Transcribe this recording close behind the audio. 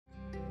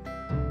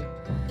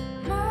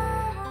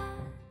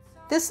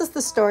This is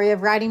the story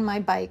of riding my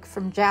bike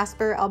from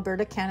Jasper,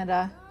 Alberta,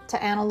 Canada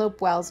to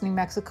Antelope Wells, New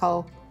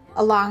Mexico,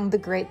 along the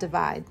Great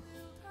Divide.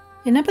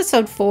 In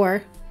episode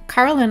 4,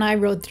 Carl and I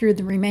rode through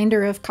the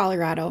remainder of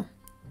Colorado.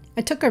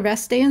 I took a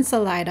rest day in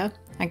Salida,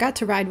 I got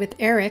to ride with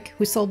Eric,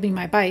 who sold me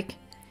my bike,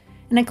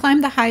 and I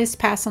climbed the highest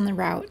pass on the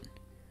route.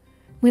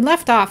 We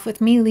left off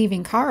with me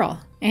leaving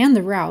Carl and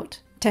the route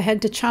to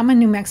head to Chama,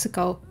 New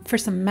Mexico for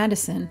some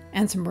medicine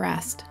and some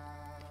rest.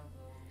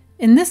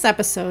 In this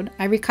episode,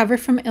 I recover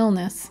from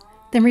illness,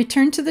 then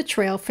return to the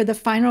trail for the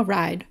final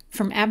ride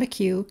from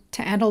Abiquiu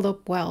to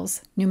Antelope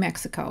Wells, New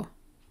Mexico.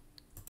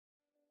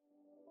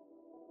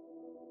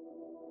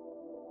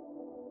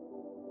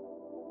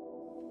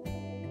 When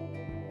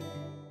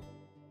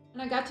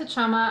I got to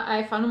Chama,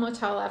 I found a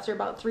motel after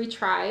about 3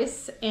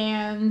 tries,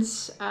 and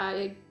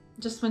I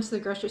just went to the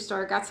grocery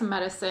store, got some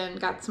medicine,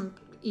 got some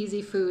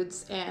easy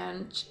foods,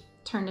 and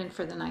turned in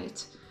for the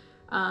night.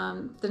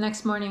 The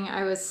next morning,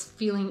 I was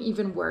feeling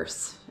even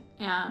worse.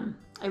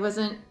 I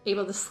wasn't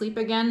able to sleep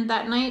again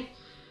that night,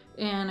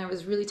 and I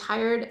was really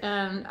tired,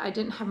 and I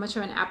didn't have much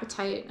of an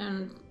appetite,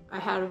 and I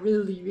had a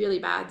really, really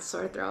bad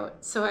sore throat.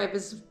 So I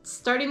was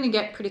starting to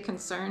get pretty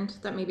concerned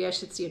that maybe I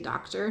should see a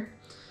doctor.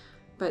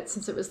 But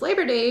since it was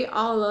Labor Day,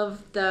 all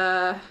of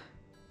the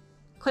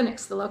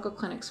clinics, the local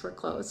clinics, were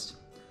closed.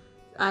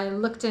 I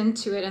looked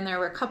into it, and there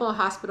were a couple of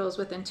hospitals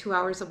within 2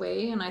 hours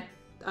away, and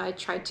I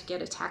tried to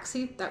get a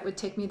taxi that would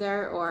take me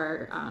there,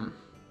 or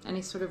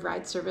any sort of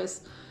ride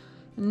service.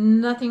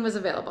 Nothing was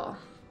available.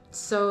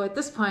 So at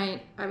this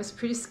point, I was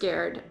pretty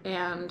scared,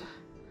 and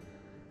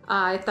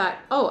I thought,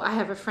 oh, I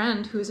have a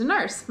friend who's a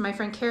nurse, my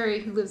friend Carrie,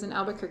 who lives in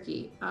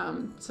Albuquerque,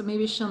 so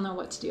maybe she'll know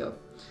what to do.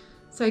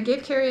 So I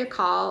gave Carrie a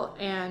call,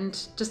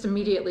 and just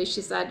immediately she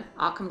said,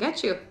 I'll come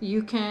get you.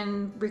 You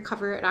can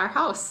recover at our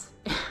house.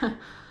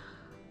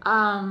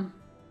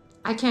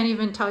 I can't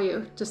even tell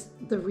you just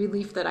the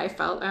relief that I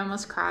felt. I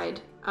almost cried.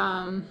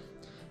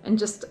 And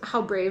just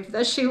how brave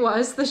that she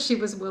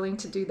was willing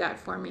to do that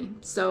for me.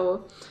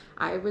 So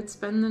I would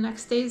spend the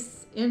next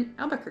days in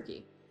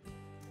Albuquerque.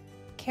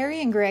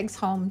 Carrie and Greg's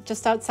home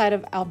just outside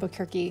of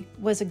Albuquerque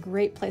was a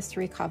great place to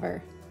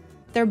recover.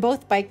 They're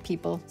both bike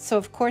people, so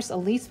of course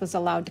Elise was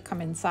allowed to come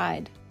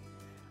inside.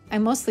 I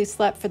mostly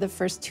slept for the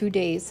first 2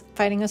 days,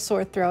 fighting a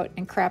sore throat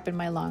and crap in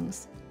my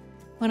lungs.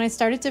 When I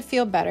started to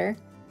feel better,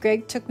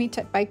 Greg took me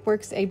to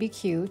Bikeworks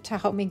ABQ to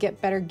help me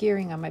get better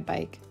gearing on my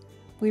bike.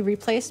 We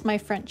replaced my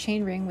front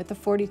chainring with a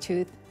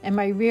 40-tooth and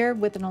my rear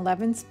with an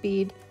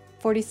 11-speed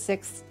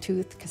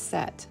 46-tooth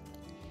cassette.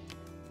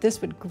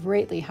 This would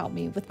greatly help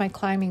me with my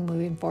climbing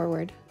moving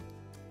forward.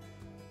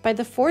 By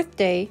the 4th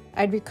day,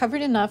 I'd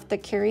recovered enough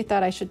that Carrie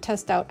thought I should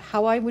test out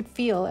how I would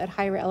feel at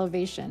higher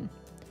elevation.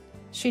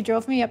 She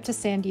drove me up to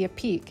Sandia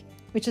Peak,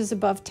 which is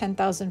above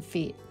 10,000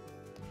 feet.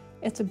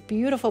 It's a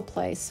beautiful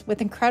place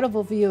with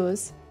incredible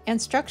views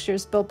and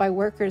structures built by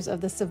workers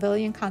of the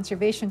Civilian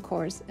Conservation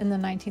Corps in the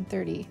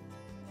 1930s.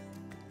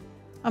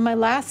 On my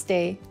last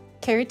day,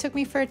 Carrie took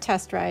me for a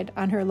test ride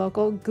on her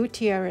local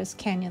Gutierrez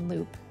Canyon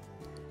Loop.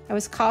 I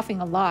was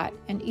coughing a lot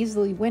and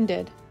easily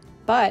winded,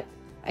 but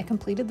I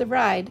completed the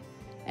ride,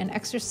 and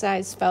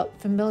exercise felt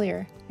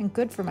familiar and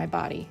good for my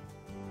body.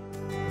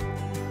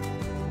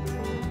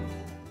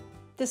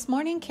 This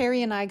morning,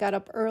 Carrie and I got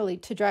up early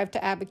to drive to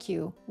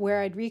Abiquiu,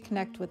 where I'd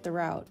reconnect with the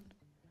route.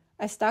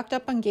 I stocked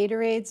up on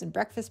Gatorades and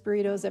breakfast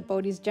burritos at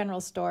Bodie's General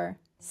Store,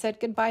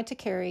 said goodbye to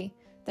Carrie,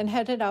 then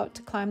headed out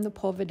to climb the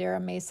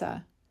Polvadera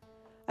Mesa.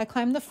 I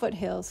climbed the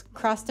foothills,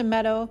 crossed a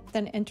meadow,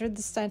 then entered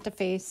the Santa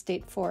Fe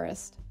State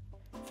Forest.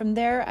 From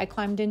there, I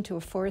climbed into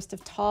a forest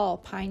of tall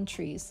pine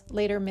trees,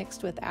 later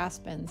mixed with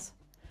aspens.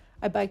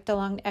 I biked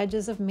along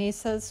edges of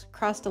mesas,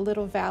 crossed a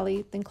little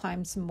valley, then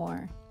climbed some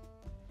more.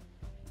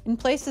 In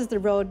places, the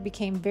road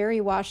became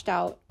very washed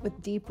out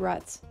with deep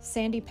ruts,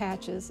 sandy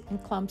patches,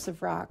 and clumps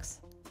of rocks.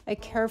 I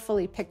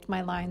carefully picked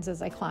my lines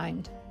as I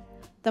climbed.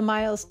 The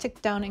miles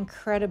ticked down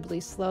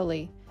incredibly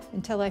slowly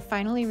until I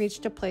finally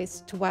reached a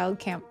place to wild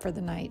camp for the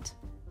night.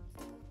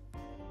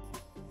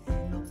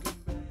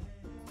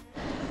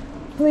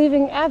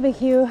 Leaving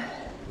Abiquiu,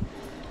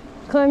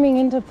 climbing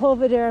into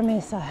Polvadera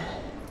Mesa.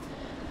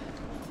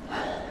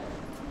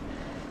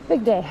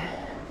 Big day.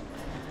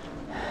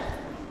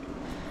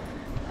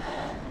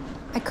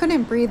 I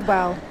couldn't breathe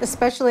well,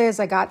 especially as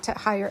I got to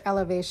higher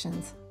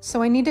elevations,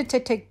 so I needed to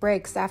take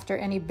breaks after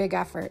any big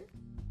effort.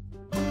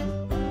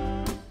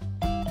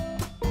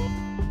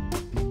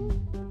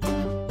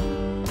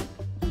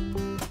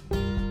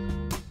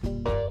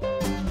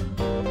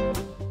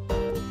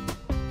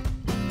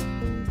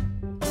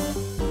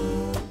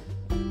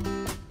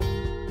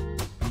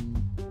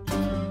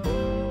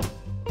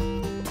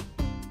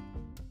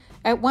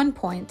 At one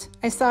point,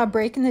 I saw a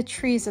break in the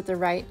trees at the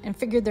right and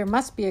figured there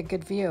must be a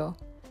good view.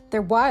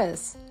 There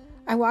was.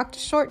 I walked a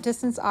short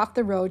distance off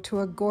the road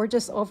to a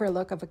gorgeous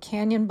overlook of a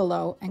canyon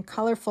below and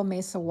colorful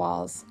mesa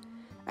walls.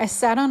 I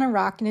sat on a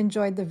rock and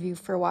enjoyed the view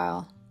for a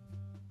while.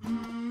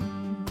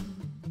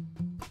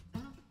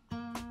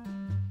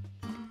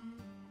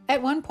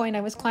 At one point,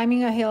 I was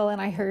climbing a hill and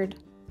I heard,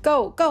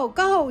 "Go, go,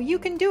 go, you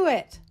can do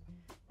it!"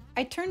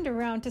 I turned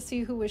around to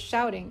see who was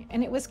shouting,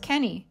 and it was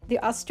Kenny, the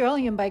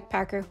Australian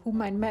bikepacker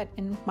whom I'd met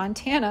in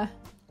Montana.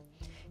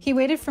 He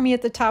waited for me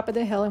at the top of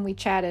the hill and we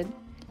chatted.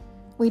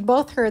 We'd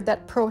both heard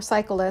that pro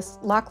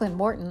cyclist Lachlan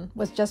Morton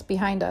was just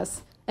behind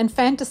us and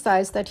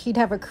fantasized that he'd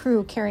have a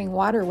crew carrying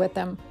water with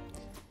him.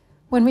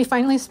 When we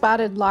finally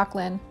spotted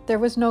Lachlan, there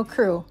was no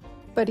crew,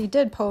 but he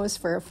did pose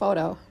for a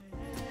photo.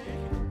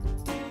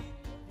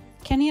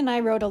 Kenny and I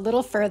rode a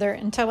little further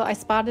until I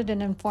spotted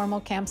an informal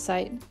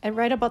campsite at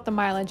right about the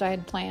mileage I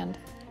had planned.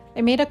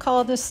 I made a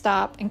call to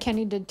stop, and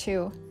Kenny did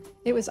too.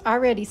 It was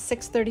already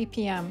 6:30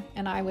 p.m.,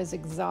 and I was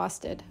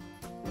exhausted.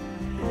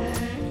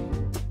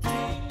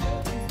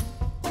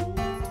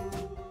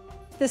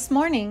 This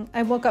morning,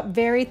 I woke up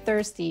very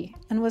thirsty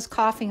and was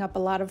coughing up a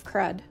lot of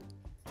crud.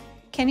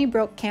 Kenny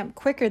broke camp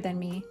quicker than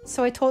me,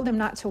 so I told him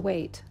not to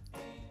wait.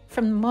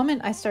 From the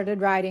moment I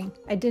started riding,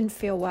 I didn't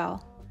feel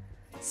well.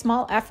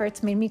 Small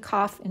efforts made me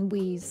cough and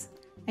wheeze.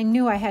 I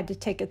knew I had to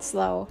take it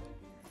slow.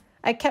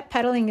 I kept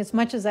pedaling as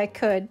much as I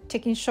could,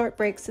 taking short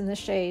breaks in the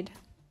shade.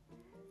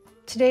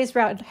 Today's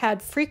route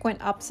had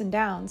frequent ups and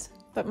downs,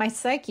 but my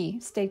psyche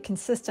stayed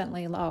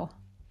consistently low.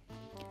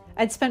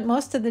 I'd spent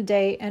most of the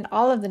day and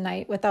all of the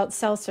night without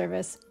cell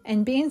service,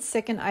 and being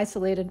sick and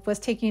isolated was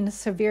taking a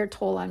severe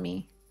toll on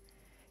me.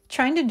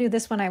 Trying to do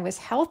this when I was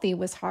healthy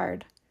was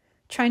hard.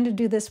 Trying to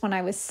do this when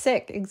I was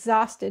sick,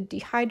 exhausted,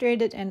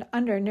 dehydrated, and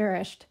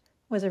undernourished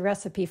was a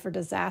recipe for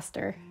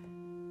disaster.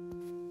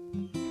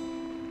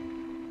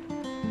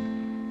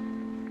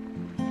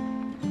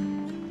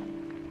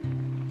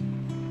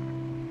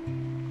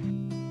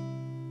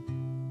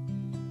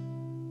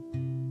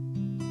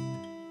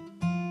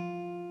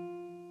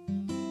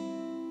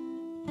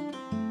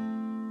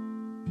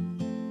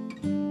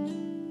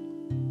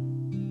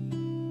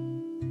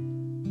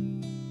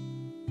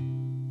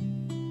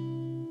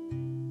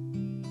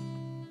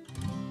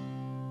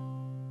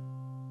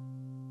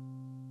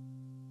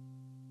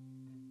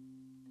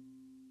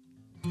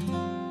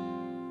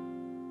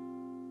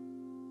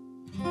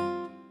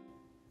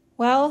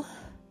 Well,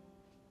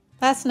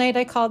 last night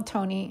I called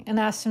Tony and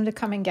asked him to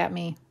come and get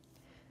me.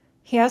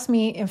 He asked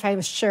me if I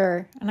was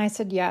sure, and I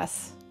said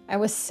yes. I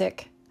was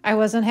sick. I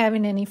wasn't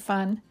having any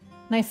fun,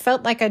 and I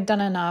felt like I'd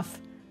done enough.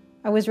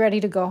 I was ready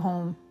to go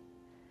home.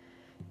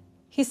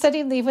 He said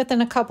he'd leave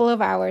within a couple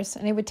of hours,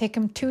 and it would take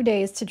him 2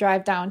 days to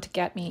drive down to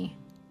get me.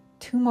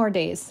 2 more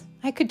days.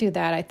 I could do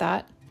that, I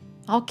thought.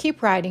 I'll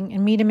keep riding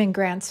and meet him in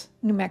Grants,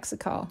 New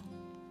Mexico.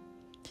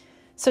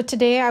 So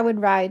today I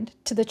would ride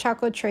to the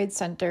Chaco Trade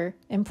Center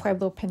in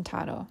Pueblo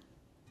Pintado.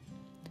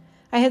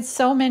 I had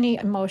so many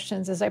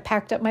emotions as I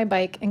packed up my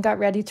bike and got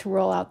ready to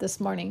roll out this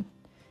morning.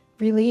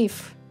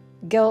 Relief,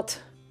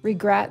 guilt,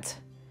 regret.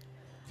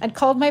 I'd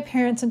called my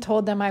parents and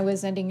told them I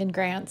was ending in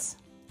Grants.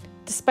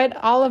 Despite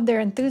all of their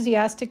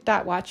enthusiastic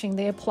dot watching,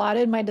 they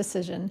applauded my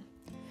decision.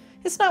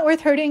 It's not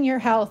worth hurting your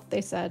health,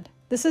 they said.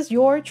 This is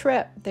your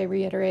trip, they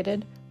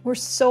reiterated. We're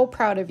so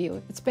proud of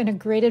you. It's been a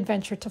great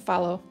adventure to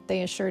follow,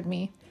 they assured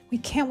me. We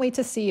can't wait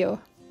to see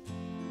you.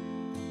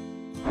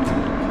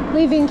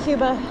 Leaving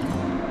Cuba.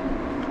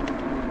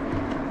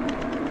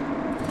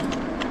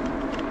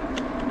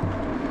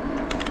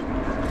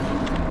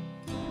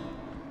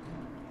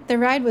 The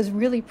ride was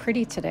really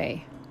pretty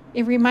today.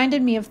 It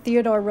reminded me of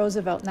Theodore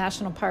Roosevelt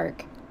National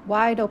Park,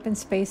 wide open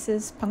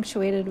spaces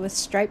punctuated with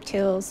striped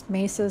hills,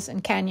 mesas,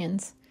 and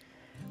canyons.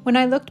 When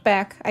I looked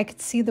back, I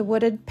could see the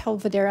wooded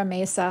Pelvedera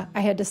Mesa I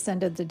had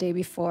descended the day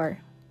before.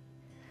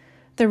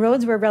 The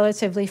roads were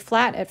relatively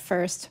flat at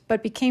first,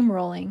 but became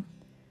rolling.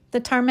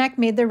 The tarmac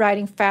made the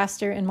riding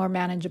faster and more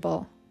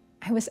manageable.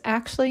 I was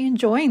actually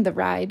enjoying the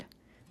ride.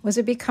 Was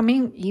it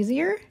becoming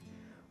easier?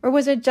 Or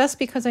was it just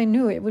because I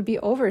knew it would be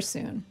over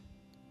soon?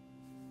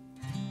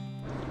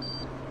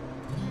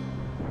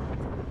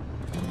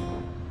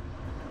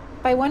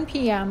 By 1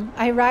 p.m.,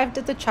 I arrived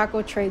at the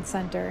Chaco Trade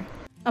Center.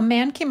 A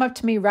man came up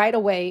to me right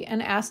away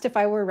and asked if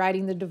I were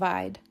riding the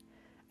divide.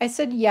 I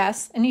said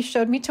yes, and he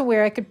showed me to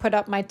where I could put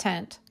up my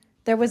tent.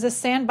 There was a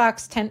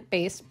sandbox tent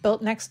base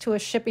built next to a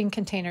shipping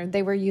container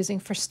they were using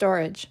for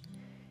storage.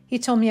 He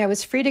told me I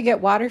was free to get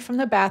water from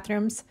the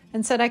bathrooms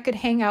and said I could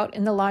hang out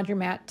in the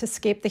laundromat to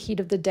escape the heat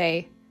of the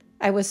day.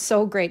 I was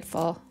so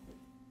grateful.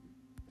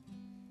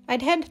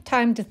 I'd had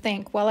time to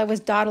think while I was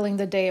dawdling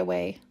the day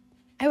away.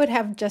 I would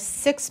have just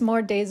 6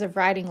 more days of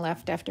riding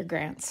left after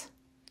Grants.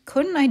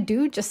 Couldn't I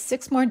do just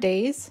 6 more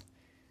days?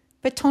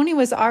 But Tony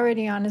was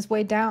already on his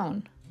way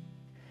down.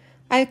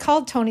 I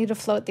called Tony to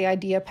float the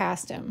idea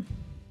past him.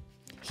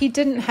 He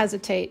didn't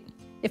hesitate.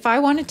 If I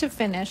wanted to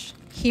finish,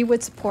 he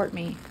would support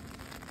me.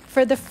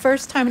 For the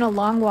first time in a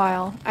long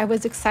while, I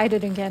was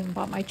excited again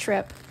about my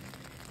trip.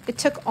 It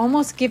took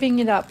almost giving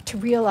it up to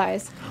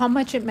realize how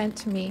much it meant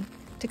to me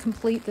to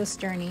complete this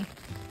journey.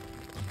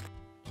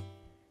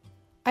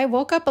 I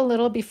woke up a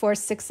little before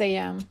 6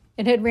 a.m.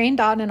 It had rained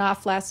on and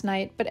off last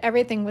night, but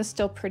everything was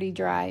still pretty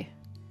dry.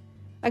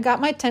 I got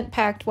my tent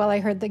packed while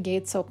I heard the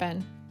gates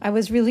open. I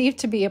was relieved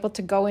to be able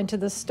to go into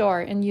the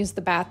store and use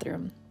the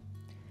bathroom.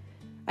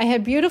 I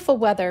had beautiful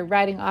weather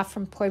riding off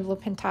from Pueblo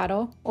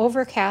Pintado,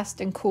 overcast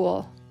and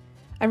cool.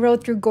 I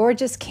rode through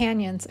gorgeous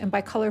canyons and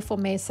by colorful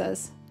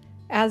mesas.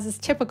 As is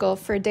typical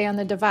for a day on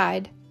the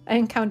Divide, I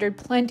encountered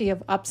plenty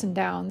of ups and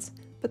downs,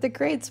 but the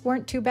grades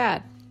weren't too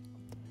bad.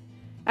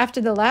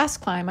 After the last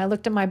climb, I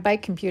looked at my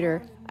bike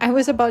computer. I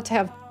was about to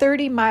have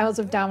 30 miles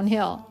of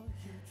downhill.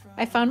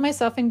 I found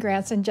myself in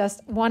Grants in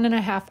just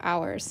 1.5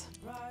 hours.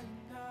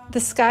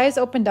 The skies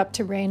opened up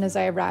to rain as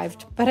I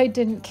arrived, but I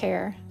didn't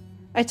care.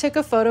 I took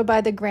a photo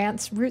by the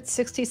Grants Route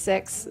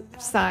 66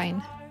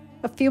 sign.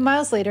 A few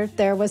miles later,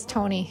 there was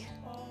Tony.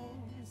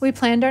 We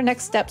planned our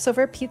next steps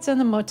over pizza in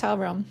the motel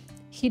room.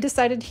 He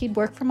decided he'd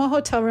work from a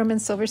hotel room in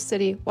Silver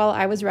City while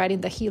I was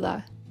riding the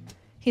Gila.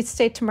 He'd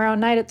stay tomorrow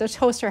night at the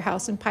Toaster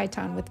House in Pie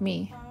Town with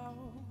me.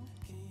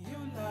 You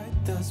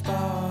light the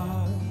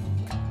spark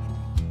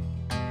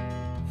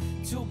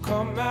to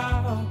come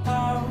out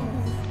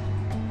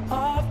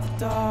of the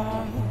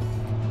dark,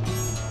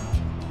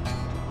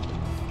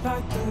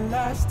 like the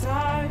last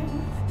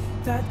time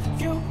that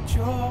you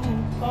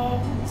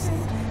chose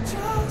it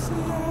just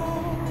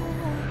now.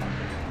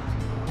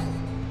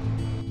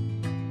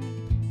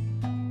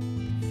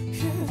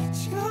 You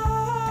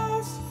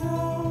just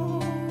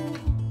know.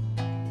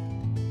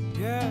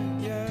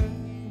 Yeah.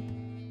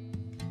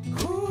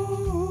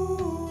 Ooh,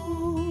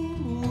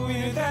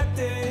 you're that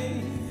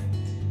day.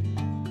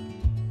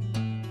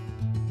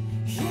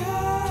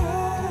 Yeah,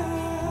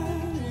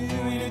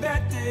 you're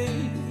that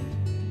day.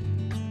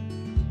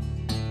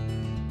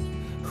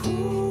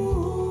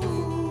 Ooh,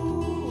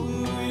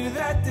 you're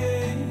that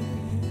day.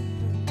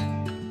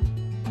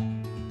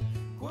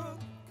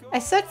 I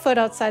set foot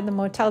outside the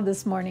motel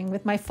this morning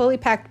with my fully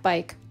packed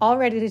bike, all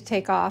ready to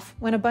take off,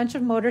 when a bunch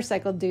of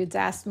motorcycle dudes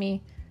asked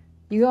me,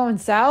 "You going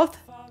south?"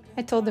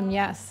 I told them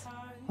yes.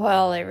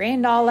 "Well, it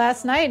rained all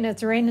last night and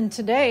it's raining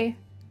today."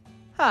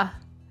 "Huh,"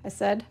 I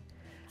said.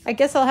 "I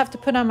guess I'll have to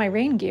put on my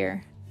rain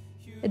gear."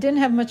 I didn't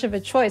have much of a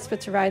choice but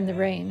to ride in the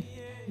rain.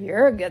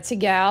 "You're a gutsy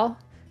gal,"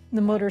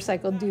 the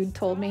motorcycle dude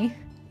told me.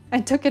 I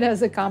took it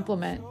as a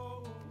compliment.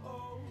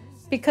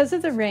 Because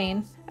of the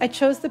rain, I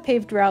chose the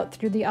paved route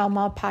through the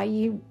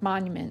Almapayi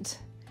Monument.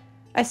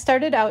 I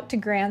started out to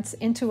Grants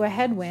into a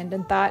headwind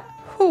and thought,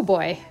 "Oh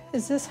boy,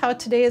 is this how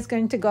today is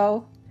going to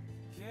go?"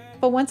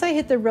 But once I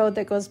hit the road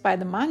that goes by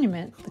the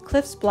monument, the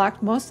cliffs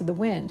blocked most of the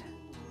wind.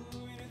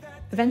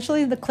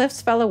 Eventually, the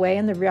cliffs fell away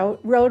and the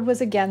road was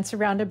again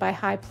surrounded by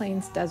high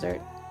plains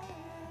desert.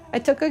 I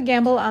took a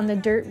gamble on the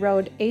dirt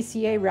road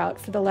ACA route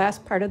for the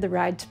last part of the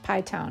ride to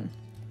Pie Town.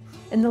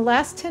 In the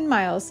last 10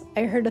 miles,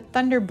 I heard a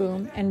thunder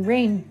boom and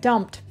rain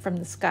dumped from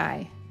the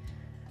sky.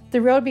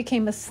 The road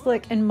became a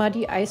slick and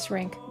muddy ice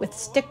rink with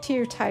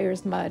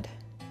stick-to-your-tires mud.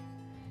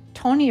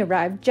 Tony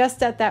arrived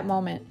just at that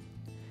moment.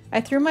 I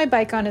threw my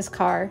bike on his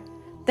car,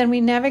 then we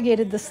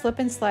navigated the slip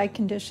and slide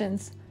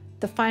conditions,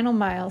 the final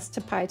miles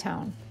to Pie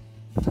Town.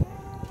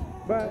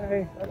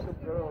 Bye. That's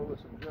a girl with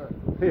some jerk.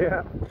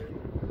 Yeah.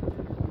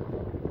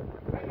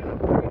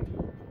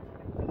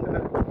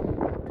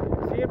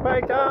 See you,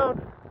 Pie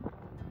Town.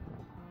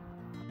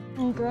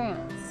 In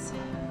Grants.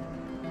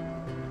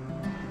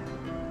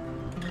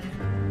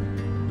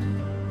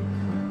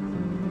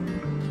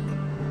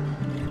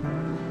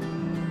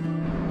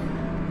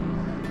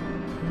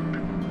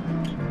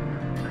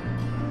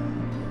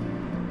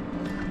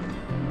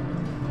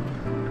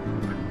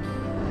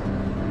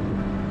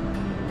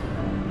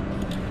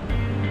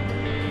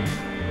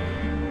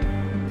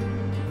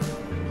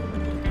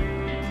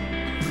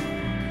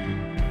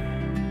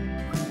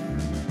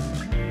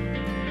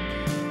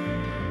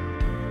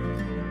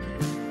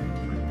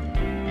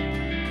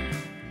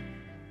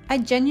 I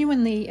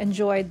genuinely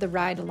enjoyed the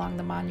ride along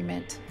the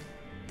monument.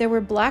 There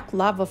were black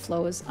lava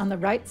flows on the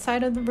right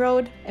side of the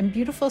road and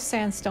beautiful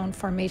sandstone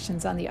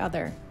formations on the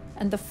other.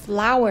 And the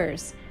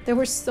flowers! There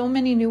were so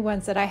many new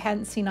ones that I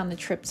hadn't seen on the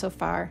trip so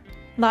far.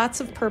 Lots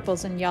of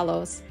purples and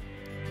yellows.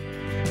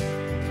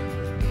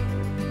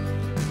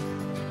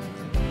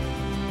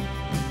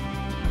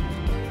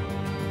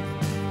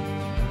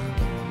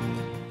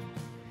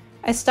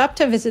 I stopped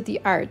to visit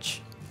the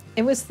arch.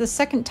 It was the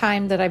second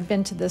time that I've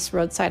been to this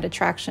roadside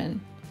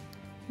attraction.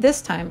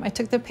 This time, I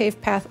took the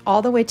paved path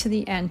all the way to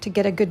the end to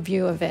get a good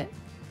view of it.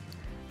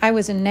 I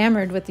was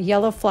enamored with the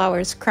yellow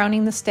flowers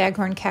crowning the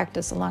staghorn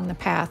cactus along the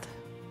path.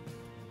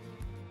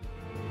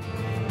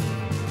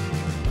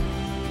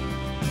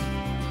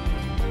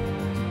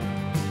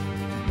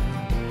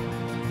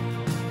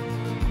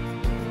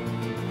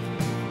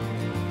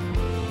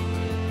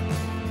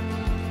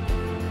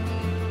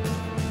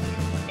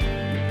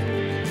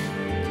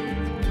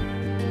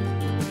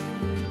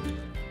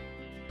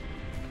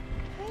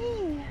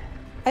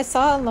 I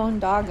saw a lone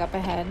dog up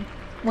ahead.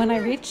 When I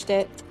reached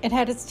it, it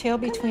had its tail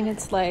between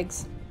its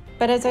legs.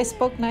 But as I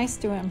spoke nice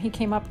to him, he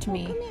came up to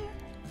me.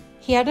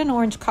 He had an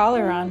orange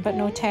collar on, but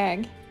no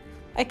tag.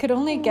 I could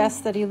only guess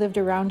that he lived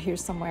around here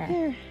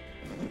somewhere.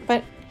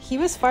 But he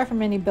was far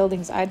from any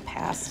buildings I'd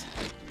passed.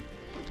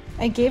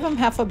 I gave him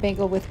half a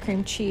bagel with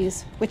cream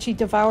cheese, which he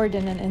devoured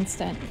in an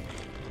instant.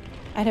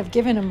 I'd have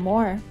given him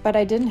more, but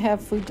I didn't have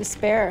food to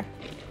spare.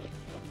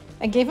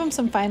 I gave him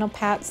some final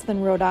pats,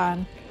 then rode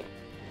on.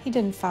 He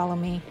didn't follow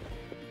me.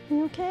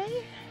 You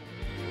okay?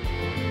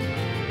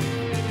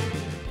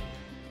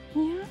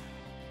 Yeah?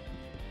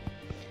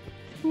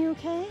 You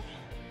okay?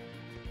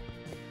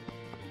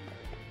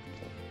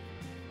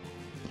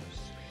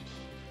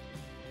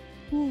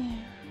 Yeah.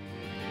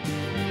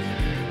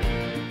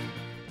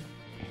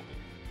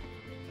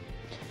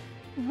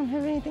 I don't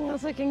have anything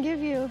else I can give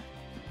you.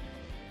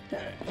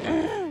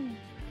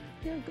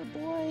 You're a good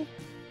boy.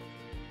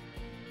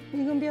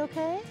 You gonna be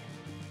okay?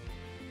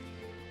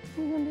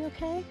 You gonna be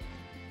okay?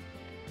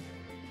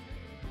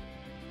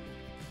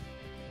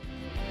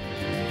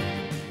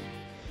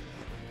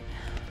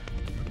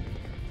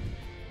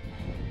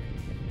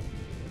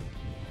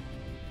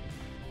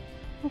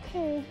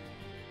 Okay.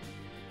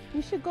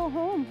 You should go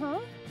home, huh?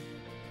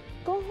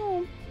 Go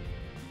home.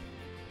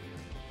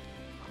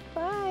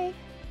 Bye.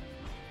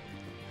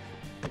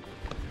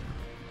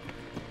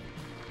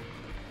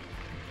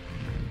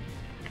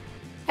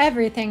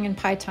 Everything in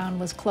Pie Town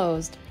was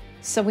closed,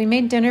 so we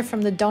made dinner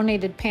from the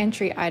donated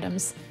pantry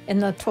items in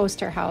the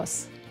toaster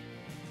house.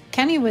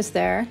 Kenny was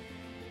there,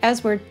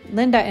 as were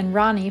Linda and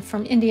Ronnie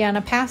from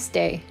Indiana Pass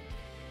Day.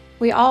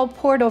 We all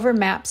pored over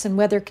maps and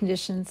weather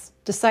conditions,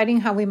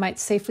 deciding how we might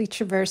safely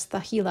traverse the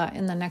Gila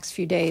in the next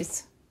few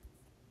days.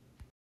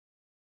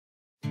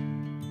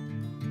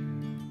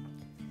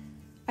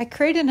 I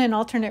created an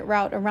alternate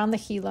route around the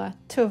Gila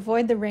to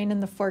avoid the rain in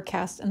the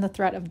forecast and the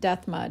threat of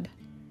death mud.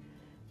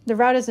 The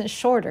route isn't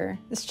shorter,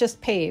 it's just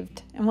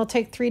paved, and will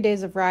take 3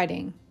 days of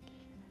riding.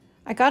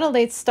 I got a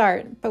late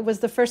start, but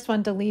was the first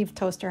one to leave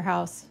Toaster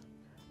House.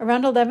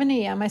 Around 11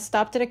 a.m., I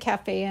stopped at a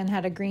cafe and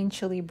had a green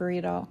chili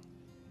burrito.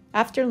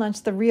 After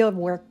lunch, the real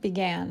work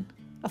began,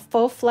 a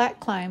faux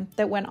flat climb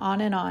that went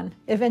on,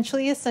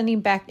 eventually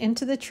ascending back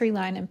into the tree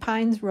line, and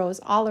pines rose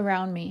all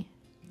around me.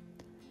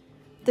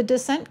 The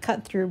descent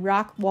cut through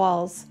rock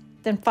walls,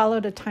 then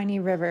followed a tiny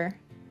river.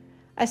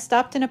 I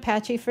stopped in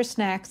Apache for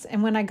snacks,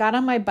 and when I got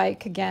on my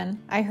bike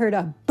again, I heard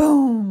a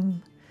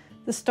boom.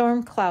 The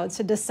storm clouds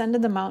had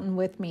descended the mountain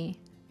with me.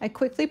 I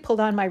quickly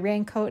pulled on my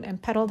raincoat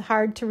and pedaled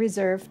hard to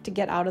reserve to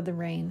get out of the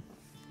rain.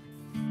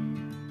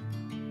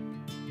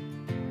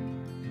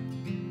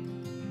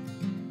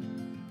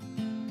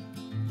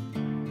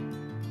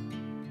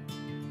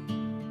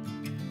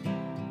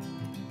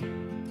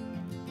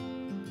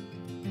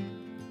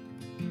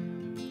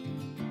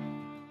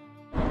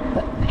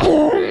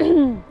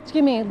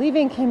 Excuse me,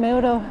 leaving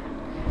Kemodo,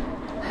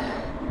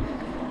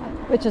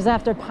 which is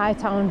after Pie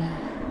Town.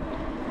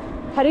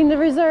 Heading to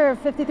reserve,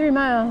 53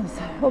 miles.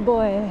 Oh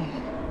boy.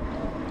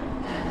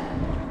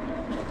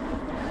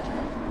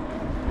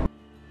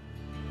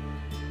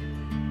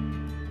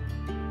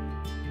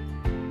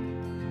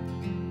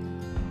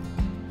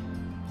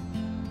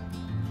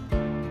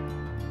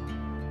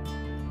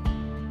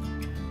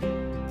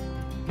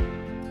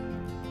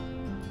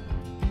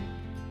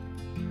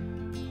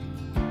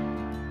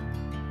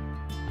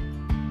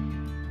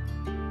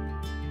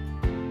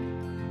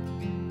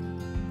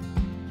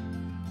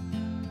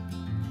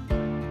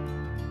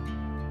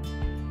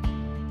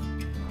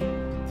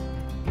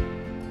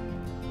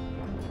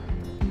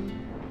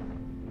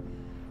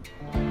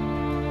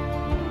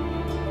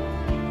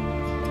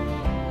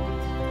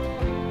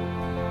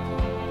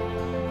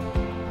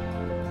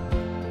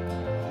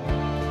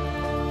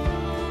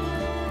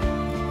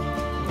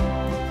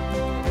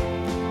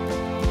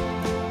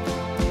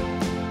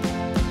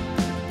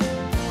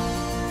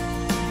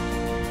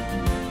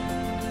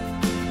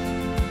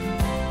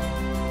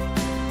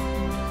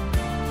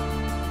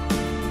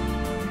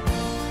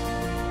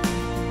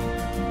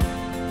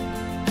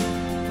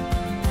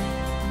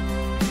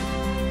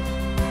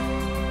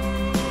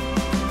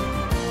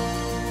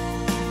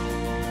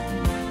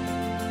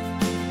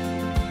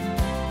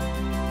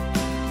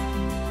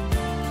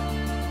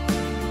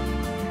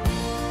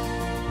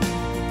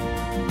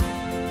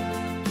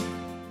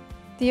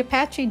 The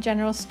Apache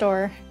General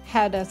Store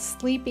had a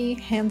sleepy,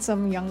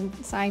 handsome young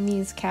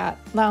Siamese cat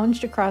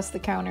lounged across the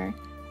counter.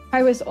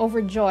 I was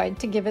overjoyed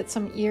to give it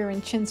some ear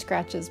and chin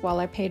scratches while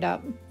I paid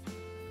up.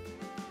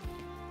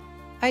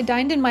 I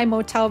dined in my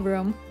motel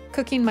room,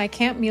 cooking my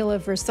camp meal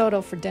of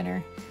risotto for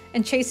dinner,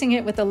 and chasing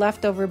it with a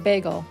leftover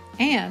bagel,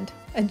 and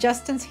a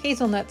Justin's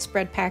hazelnut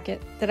spread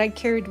packet that I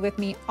carried with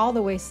me all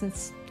the way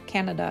since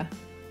Canada.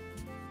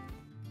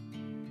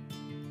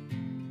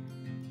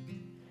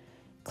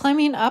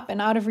 Climbing up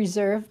and out of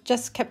reserve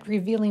just kept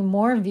revealing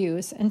more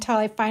views until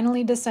I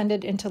finally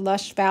descended into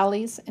lush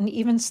valleys and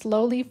even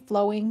slowly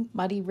flowing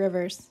muddy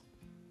rivers.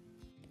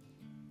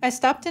 I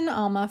stopped in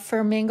Alma for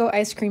a mango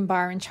ice cream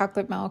bar and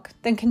chocolate milk,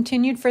 then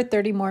continued for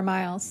 30 more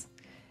miles.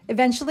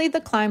 Eventually the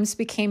climbs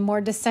became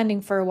more descending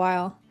for a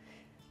while.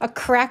 A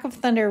crack of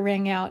thunder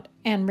rang out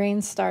and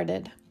rain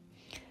started.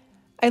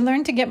 I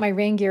learned to get my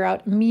rain gear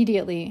out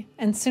immediately,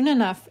 and soon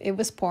enough it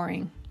was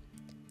pouring.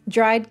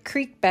 Dried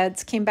creek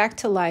beds came back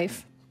to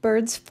life.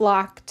 Birds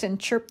flocked and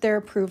chirped their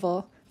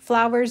approval.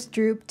 Flowers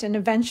drooped, and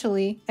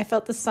eventually I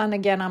felt the sun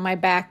again on my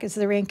back as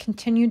the rain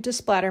continued to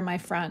splatter my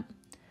front.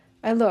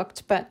 I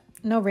looked, but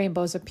no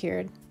rainbows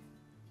appeared.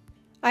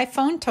 I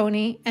phoned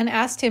Tony and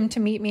asked him to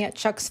meet me at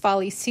Chuck's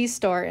Folly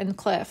C-Store in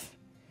Cliff.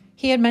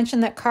 He had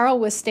mentioned that Carl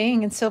was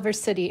staying in Silver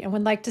City and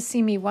would like to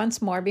see me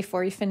once more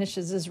before he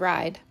finishes his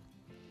ride.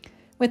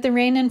 With the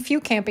rain and few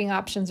camping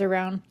options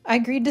around, I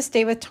agreed to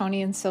stay with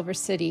Tony in Silver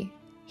City.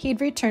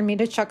 He'd return me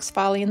to Chuck's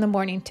Folly in the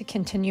morning to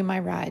continue my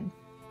ride.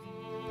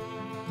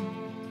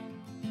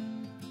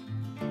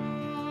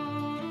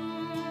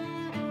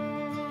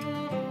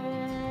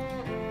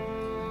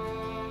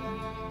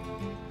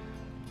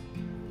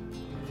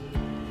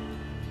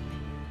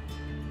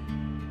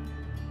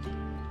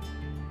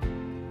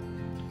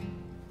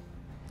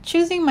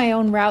 Choosing my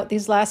own route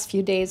these last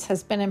few days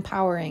has been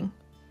empowering.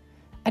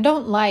 I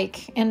don't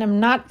like, and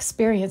am not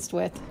experienced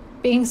with,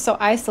 being so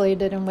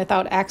isolated and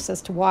without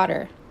access to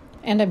water,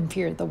 and in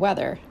fear of the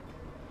weather.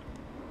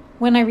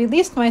 When I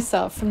released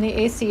myself from the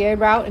ACA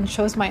route and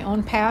chose my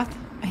own path,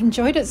 I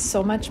enjoyed it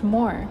so much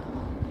more.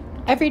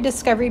 Every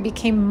discovery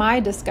became my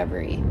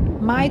discovery,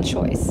 my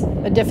choice.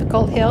 A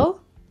difficult hill?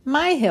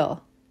 My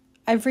hill.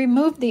 I've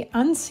removed the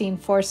unseen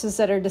forces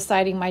that are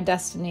deciding my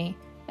destiny,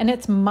 and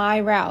it's my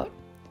route.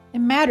 It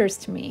matters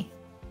to me.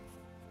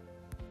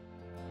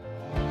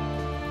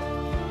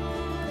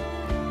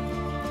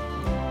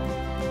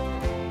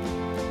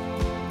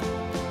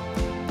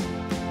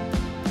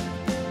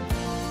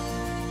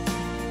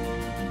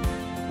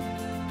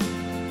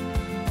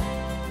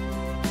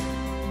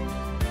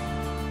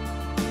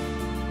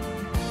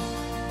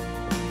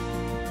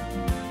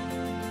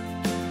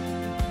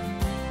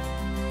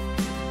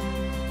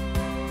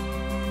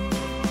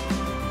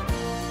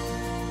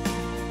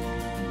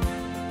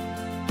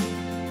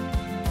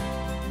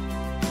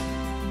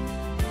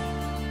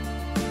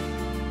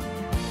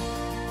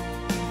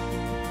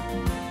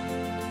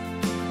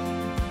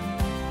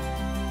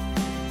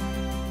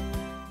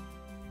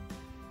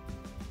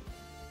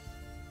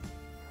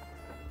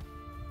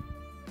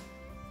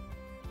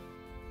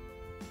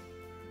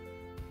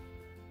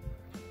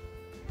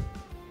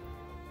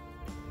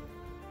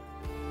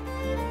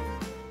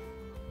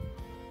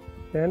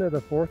 End of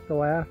the fourth to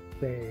last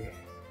day.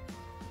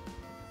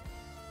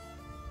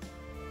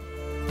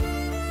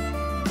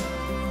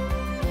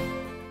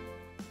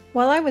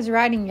 While I was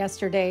riding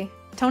yesterday,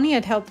 Tony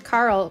had helped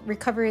Carl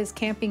recover his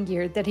camping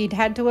gear that he'd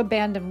had to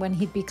abandon when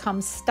he'd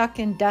become stuck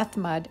in death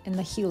mud in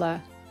the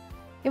Gila.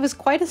 It was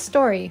quite a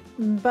story,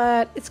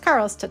 but it's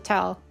Carl's to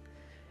tell.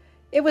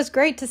 It was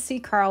great to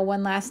see Carl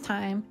one last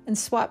time and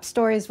swap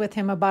stories with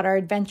him about our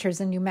adventures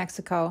in New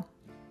Mexico.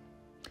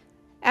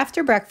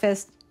 After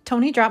breakfast,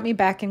 Tony dropped me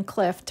back in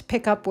Cliff to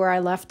pick up where I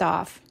left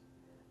off.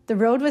 The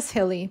road was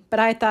hilly, but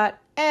I thought,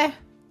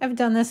 I've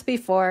done this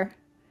before.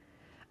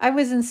 I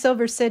was in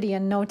Silver City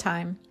in no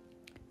time.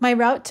 My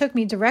route took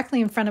me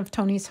directly in front of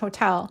Tony's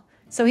hotel,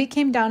 so he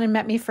came down and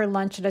met me for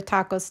lunch at a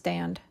taco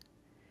stand.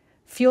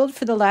 Fueled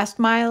for the last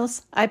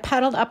miles, I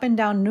pedaled up and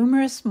down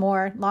numerous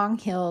more long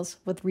hills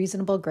with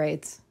reasonable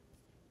grades.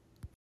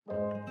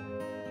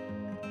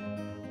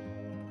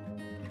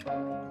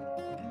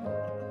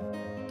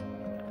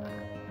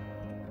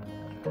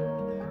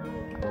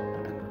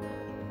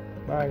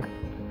 Bye.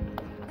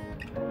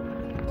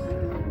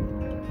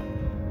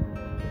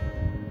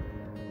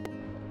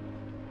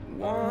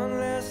 One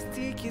last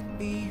ticket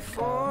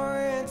before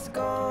it's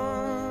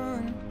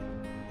gone.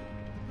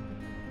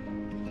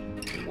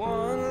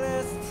 One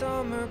last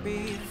summer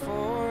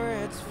before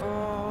it's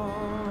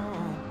fall.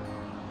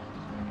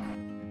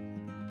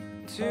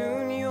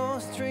 Tune your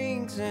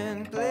strings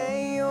and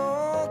play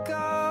your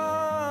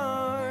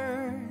cards.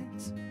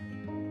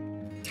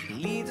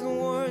 Little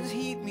words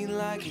hit me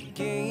like a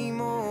game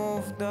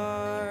of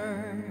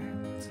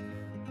darts.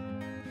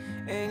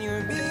 And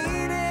you're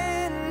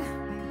beating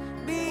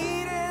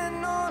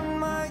on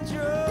my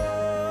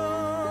drum.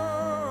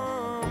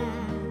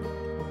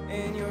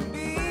 And you're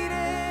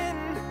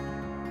beating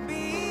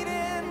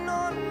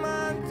on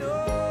my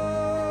door.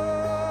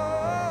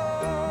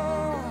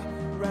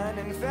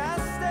 Running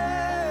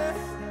faster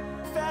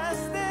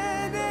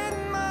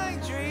than my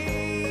dreams.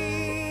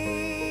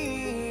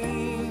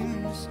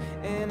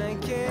 And I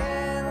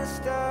can't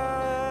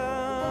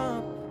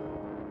stop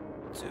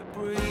to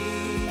breathe.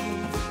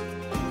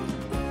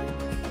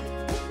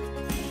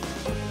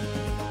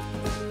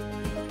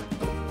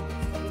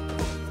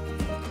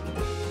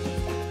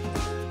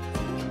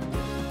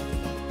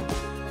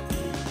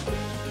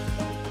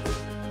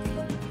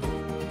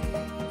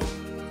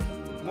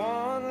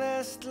 One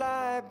last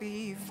lie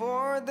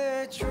before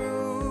the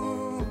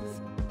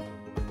truth.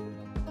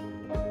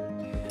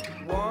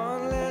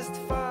 One last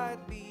fight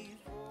before.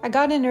 I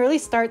got an early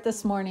start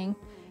this morning,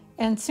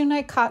 and soon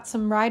I caught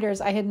some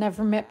riders I had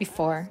never met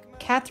before,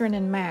 Catherine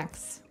and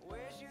Max.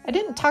 I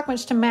didn't talk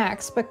much to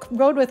Max, but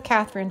rode with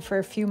Catherine for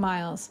a few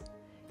miles.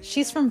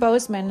 She's from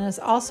Bozeman and is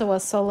also a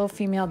solo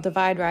female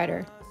divide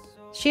rider.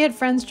 She had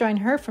friends join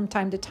her from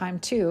time to time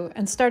too,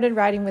 and started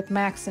riding with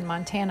Max in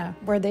Montana,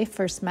 where they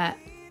first met.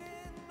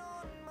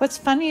 What's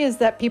funny is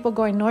that people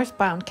going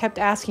northbound kept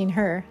asking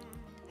her,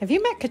 "Have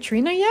you met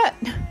Katrina yet?"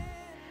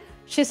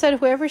 She said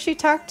whoever she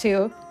talked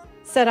to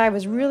said I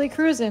was really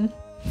cruising.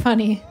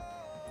 Funny.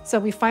 So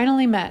we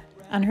finally met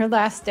on her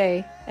last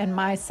day and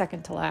my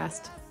second to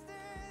last.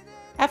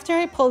 After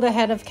I pulled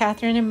ahead of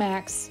Catherine and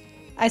Max,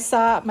 I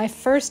saw my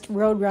first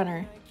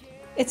roadrunner.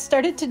 It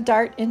started to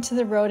dart into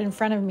the road in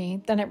front of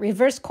me, then it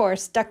reversed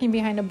course, ducking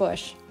behind a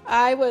bush.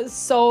 I was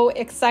so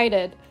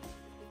excited.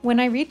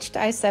 When I reached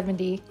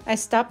I-70, I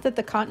stopped at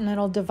the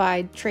Continental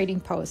Divide trading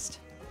post.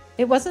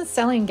 It wasn't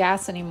selling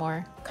gas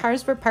anymore.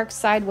 Cars were parked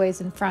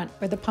sideways in front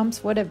where the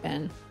pumps would have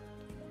been.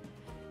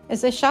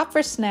 As I shopped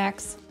for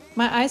snacks,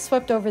 my eyes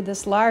swept over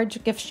this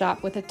large gift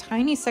shop with a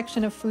tiny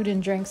section of food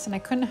and drinks, and I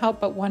couldn't help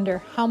but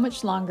wonder how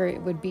much longer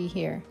it would be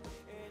here.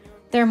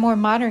 There are more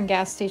modern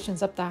gas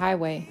stations up the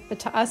highway, but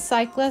to us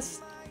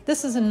cyclists,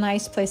 this is a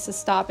nice place to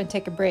stop and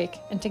take a break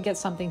and to get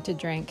something to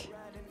drink.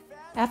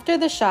 After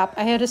the shop,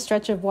 I had a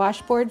stretch of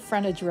washboard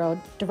frontage road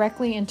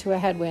directly into a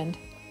headwind.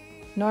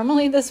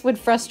 Normally this would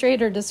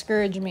frustrate or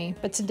discourage me,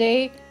 but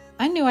today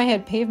I knew I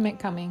had pavement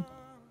coming.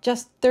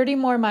 Just 30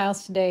 more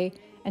miles today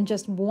and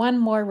just one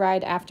more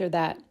ride after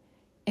that.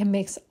 It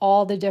makes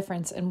all the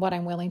difference in what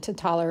I'm willing to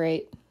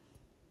tolerate.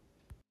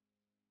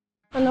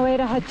 On the way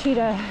to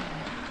Hachita.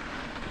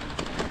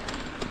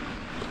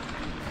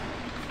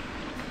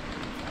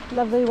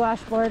 Lovely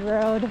washboard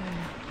road.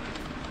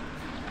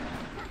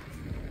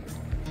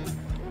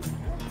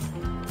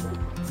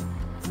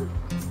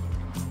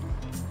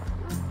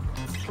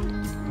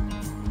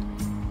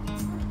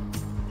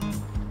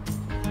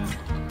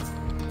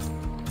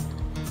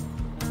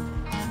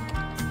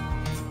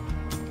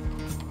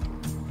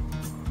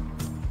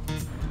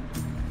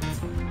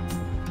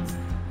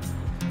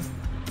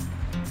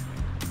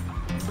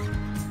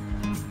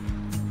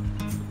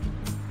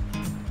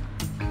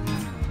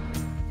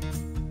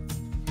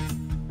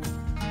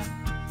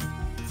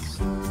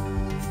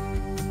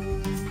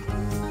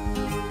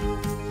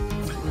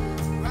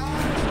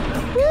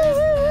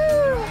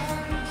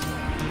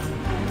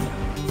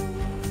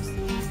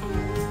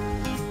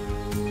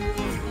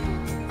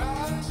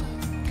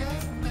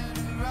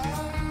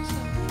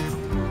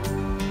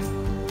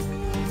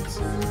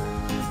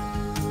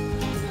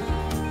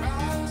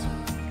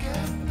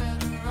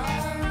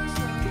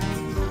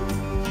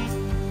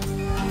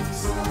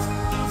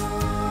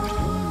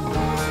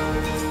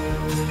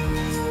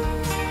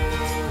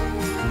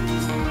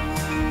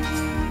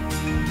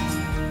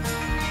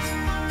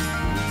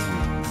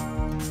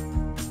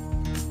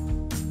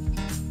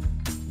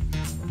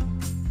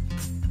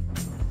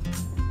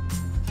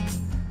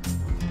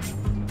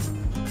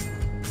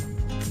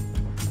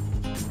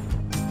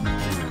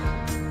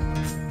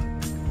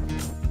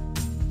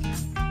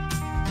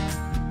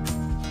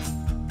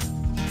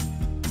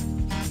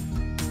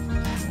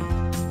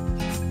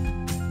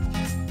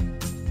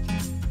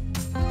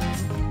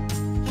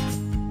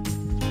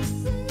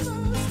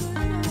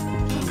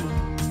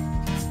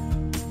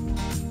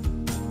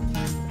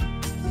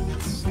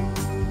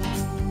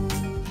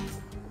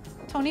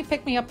 Tony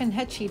picked me up in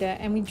Hachita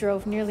and we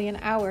drove nearly an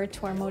hour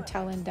to our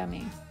motel in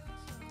Deming.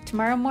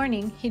 Tomorrow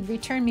morning, he'd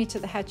return me to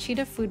the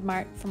Hachita Food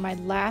Mart for my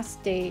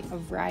last day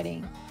of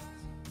riding.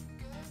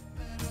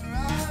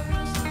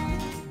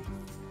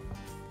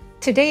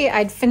 Today,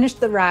 I'd finished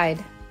the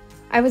ride.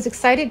 I was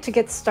excited to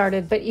get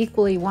started, but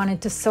equally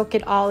wanted to soak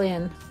it all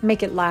in,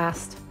 make it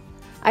last.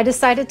 I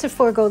decided to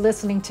forego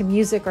listening to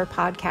music or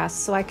podcasts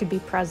so I could be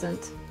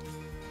present.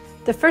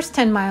 The first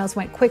 10 miles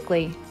went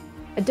quickly.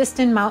 A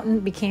distant mountain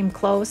became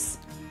close,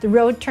 the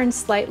road turned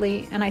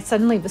slightly, and I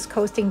suddenly was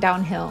coasting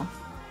downhill.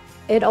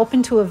 It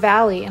opened to a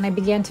valley, and I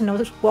began to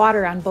notice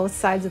water on both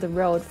sides of the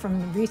road from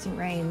the recent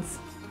rains.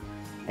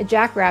 A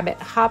jackrabbit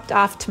hopped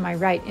off to my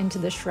right into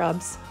the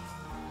shrubs.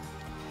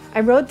 I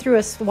rode through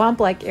a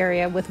swamp-like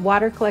area with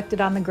water collected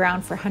on the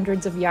ground for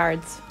hundreds of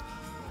yards.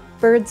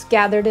 Birds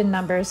gathered in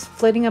numbers,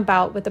 flitting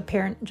about with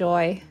apparent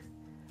joy.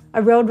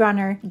 A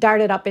roadrunner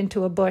darted up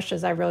into a bush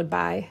as I rode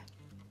by.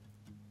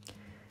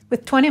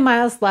 With 20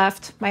 miles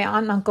left, my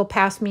aunt and uncle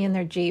passed me in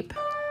their Jeep.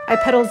 I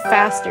pedaled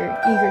faster,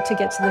 eager to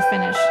get to the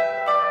finish.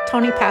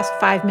 Tony passed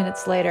 5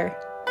 minutes later.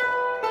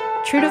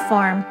 True to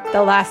form,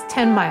 the last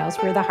 10 miles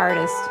were the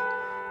hardest.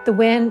 The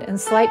wind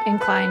and slight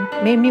incline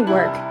made me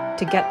work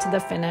to get to the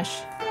finish.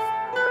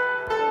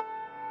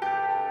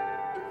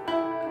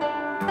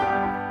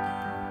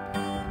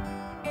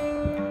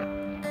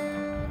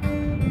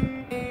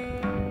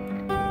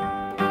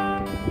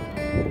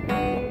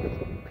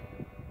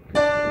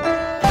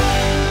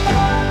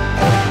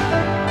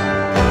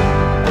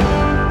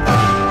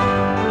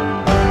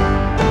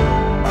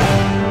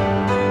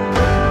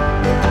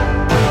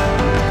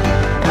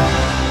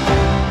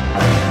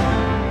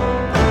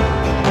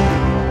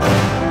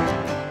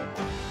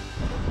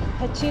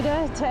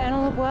 Hachita to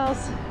Antelope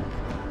Wells.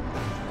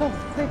 How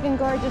freaking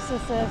gorgeous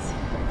this is.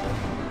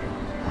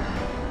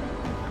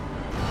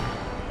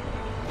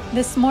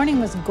 This morning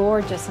was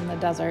gorgeous in the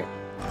desert.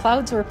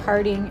 Clouds were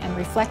parting and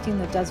reflecting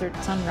the desert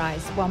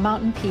sunrise, while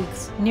mountain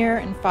peaks, near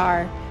and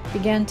far,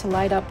 began to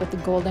light up with the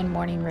golden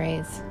morning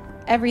rays.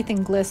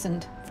 Everything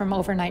glistened from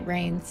overnight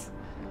rains.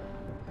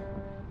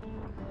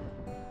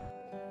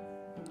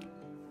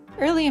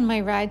 Early in my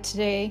ride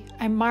today,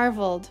 I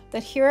marveled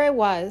that here I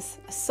was,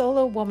 a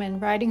solo woman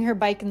riding her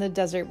bike in the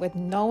desert with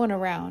no one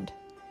around.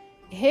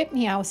 It hit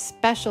me how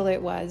special it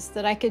was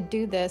that I could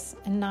do this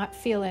and not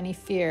feel any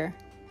fear.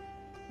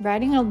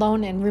 Riding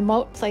alone in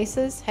remote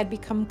places had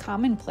become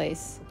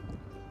commonplace.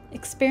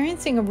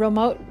 Experiencing a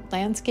remote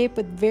landscape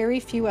with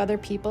very few other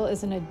people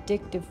is an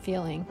addictive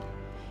feeling.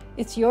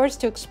 It's yours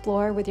to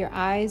explore with your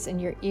eyes and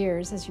your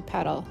ears as you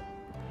pedal.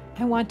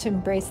 I want to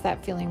embrace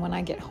that feeling when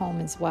I get home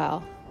as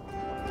well.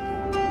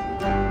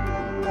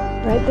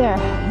 Right there,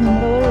 in the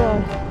middle of the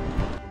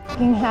road,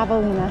 King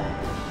Javelina.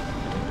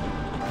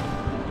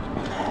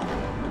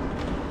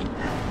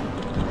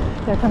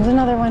 There comes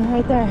another one,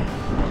 right there.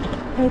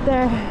 Right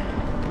there.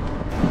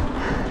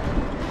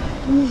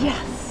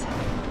 Yes.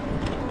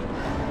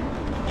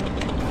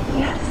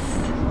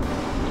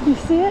 Yes. You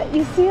see it?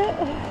 You see it?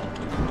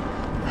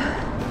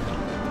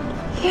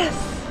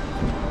 Yes.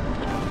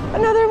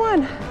 Another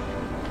one.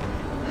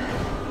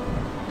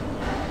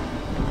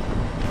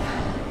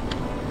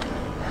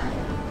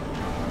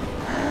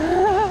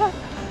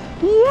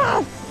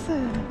 Yes!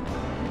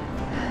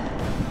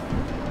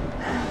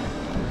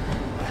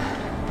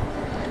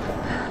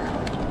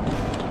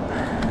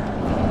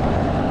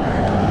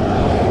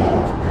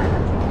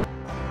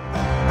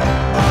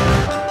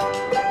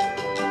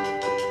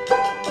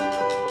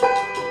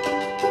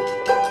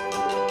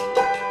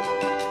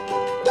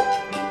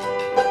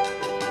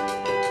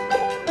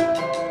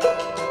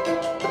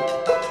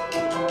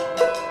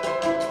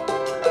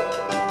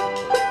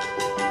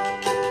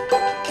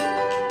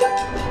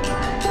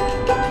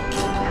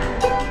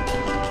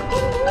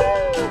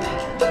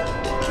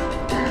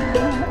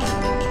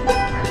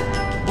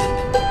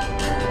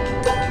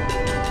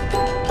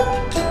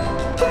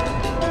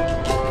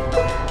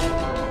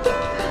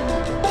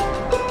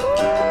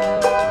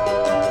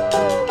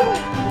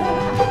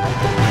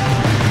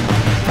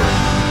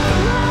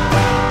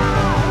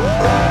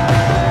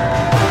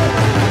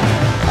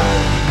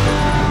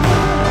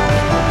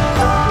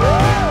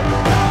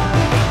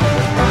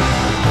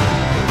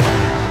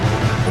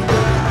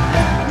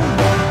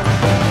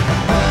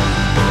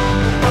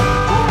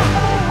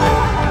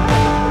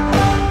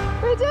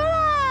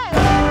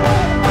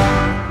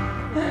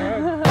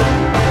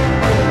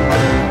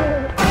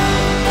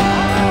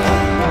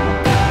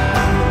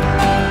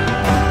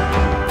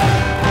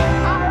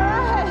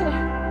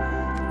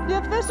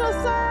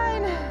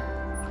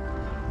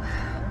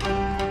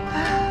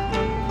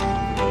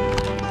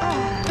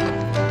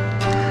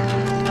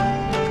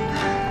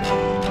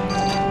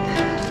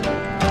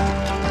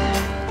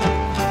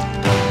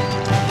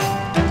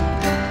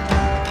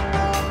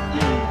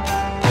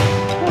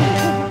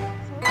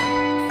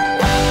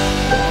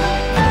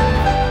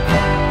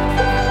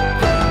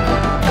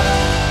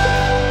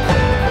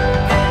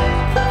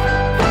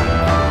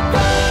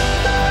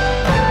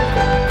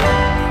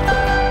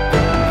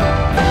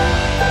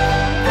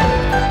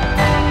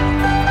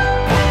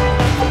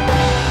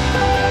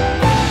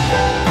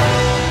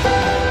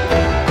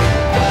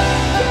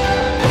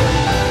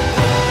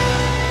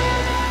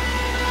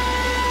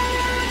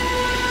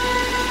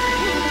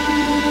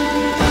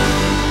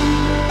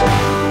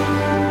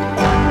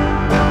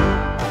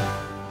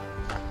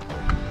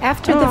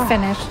 After the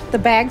finish, the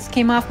bags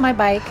came off my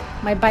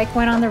bike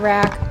went on the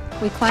rack,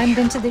 we climbed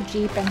into the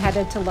Jeep and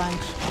headed to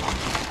lunch.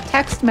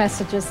 Text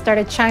messages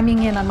started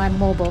chiming in on my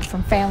mobile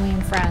from family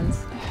and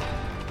friends.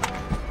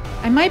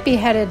 I might be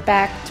headed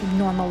back to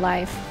normal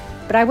life,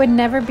 but I would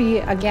never be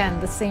again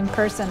the same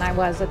person I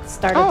was at the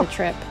start of the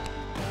trip.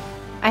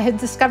 I had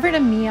discovered a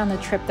me on the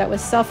trip that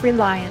was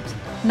self-reliant,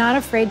 not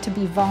afraid to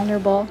be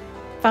vulnerable,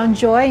 found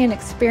joy in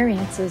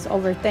experiences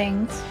over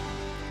things,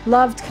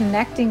 loved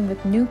connecting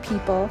with new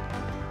people,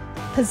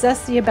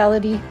 possessed the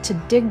ability to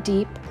dig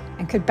deep,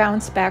 and could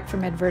bounce back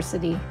from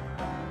adversity.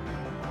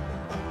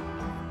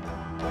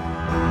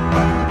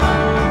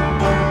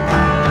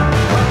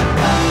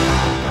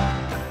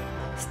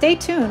 Stay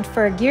tuned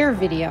for a gear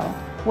video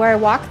where I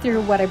walk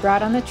through what I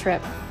brought on the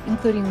trip,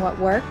 including what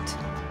worked,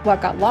 what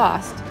got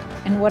lost,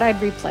 and what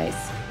I'd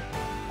replace.